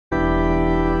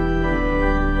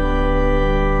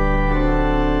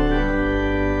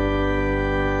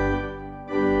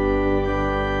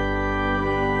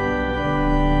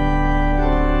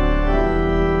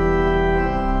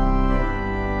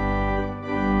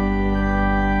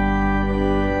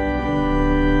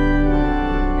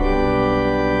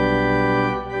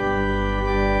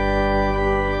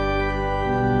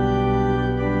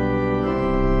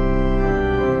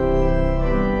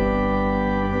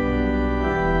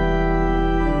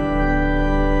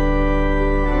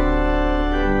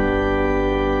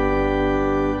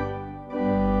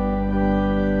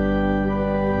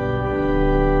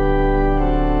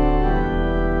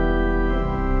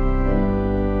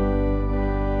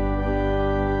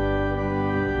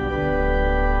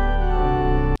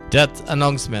Death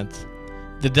announcement.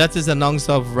 The death is announced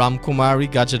of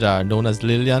Koomarie Gajadhar, known as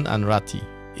Lillian and Rati,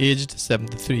 aged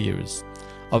 73 years,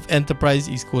 of Enterprise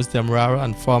East Coast Demerara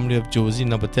and formerly of Josie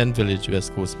No. 10 Village,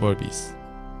 West Coast, Berbice,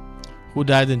 who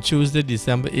died on Tuesday,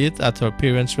 December 8th at her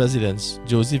parents' residence,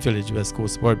 Josie Village, West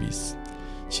Coast, Berbice.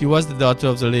 She was the daughter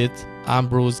of the late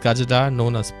Ambrose Gajadhar,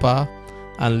 known as Pa,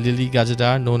 and Lily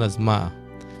Gajadhar, known as Ma,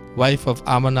 wife of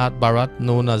Amarnath Bharat,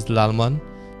 known as Lalman,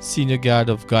 senior guard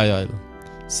of Guyana,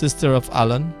 sister of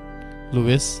Alan,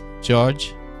 Louis,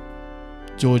 George,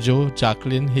 Jojo,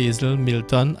 Jacqueline, Hazel,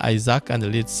 Milton, Isaac, and the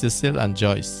late Cecil and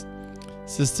Joyce.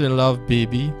 Sister-in-law of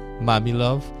Baby, Mammy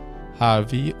Love,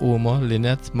 Harvey, Oma,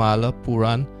 Lynette, Mala,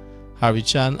 Puran,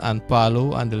 Harichan, and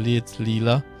Paolo, and the late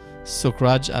Leela,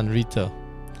 Sukraj, and Rita.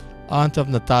 Aunt of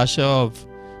Natasha of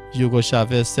Hugo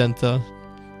Chavez Center,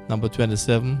 number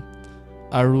 27,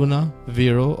 Aruna,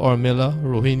 Vero, Ormila,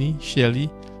 Rohini, Shelley,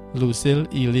 Lucille,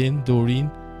 Elaine, Doreen,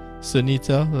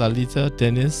 Sunita, Lalita,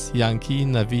 Dennis, Yankee,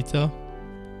 Navita,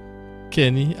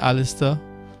 Kenny, Alistair,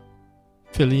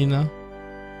 Felina,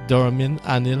 Dormin,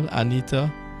 Anil,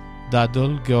 Anita,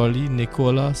 Dadul, Gurli,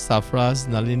 Nicola, Safraz,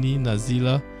 Nalini,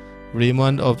 Nazila,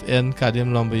 Raymond of N.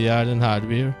 Kadim Lumberyard and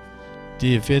Hardware,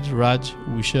 David, Raj,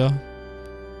 Usha,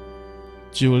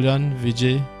 Julian,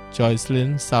 Vijay,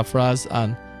 Joycelyn, Safraz,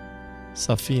 and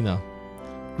Safina.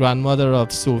 Grandmother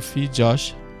of Sophie,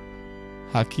 Josh,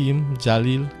 Hakim,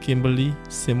 Jalil, Kimberly,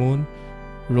 Simone,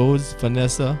 Rose,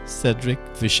 Vanessa, Cedric,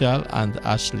 Vishal, and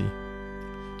Ashley.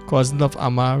 Cousin of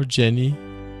Amar, Jenny,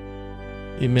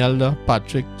 Imelda,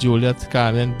 Patrick, Juliet,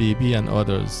 Carmen, Baby, and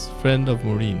others. Friend of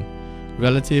Maureen.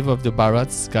 Relative of the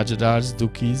Bharats, Gajadhars,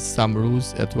 Dukis,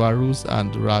 Samrus, Etwarus,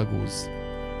 and Ragus.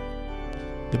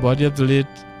 The body of the late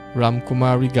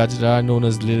Koomarie Gajadhar, known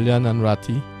as Lillian and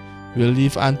Rati, will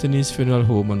leave Anthony's funeral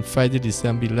home on Friday,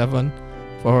 December 11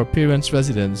 for her parents'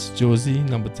 residence, Josie,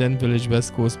 No. 10 Village,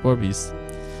 West Coast, Berbice,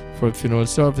 for a funeral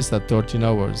service at 13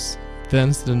 hours.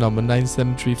 Thence to the No. 9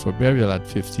 Cemetery for burial at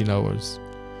 15 hours.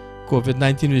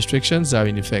 COVID-19 restrictions are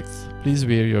in effect. Please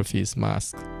wear your face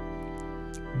mask.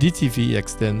 DTV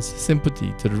extends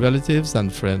sympathy to the relatives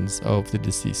and friends of the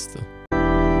deceased.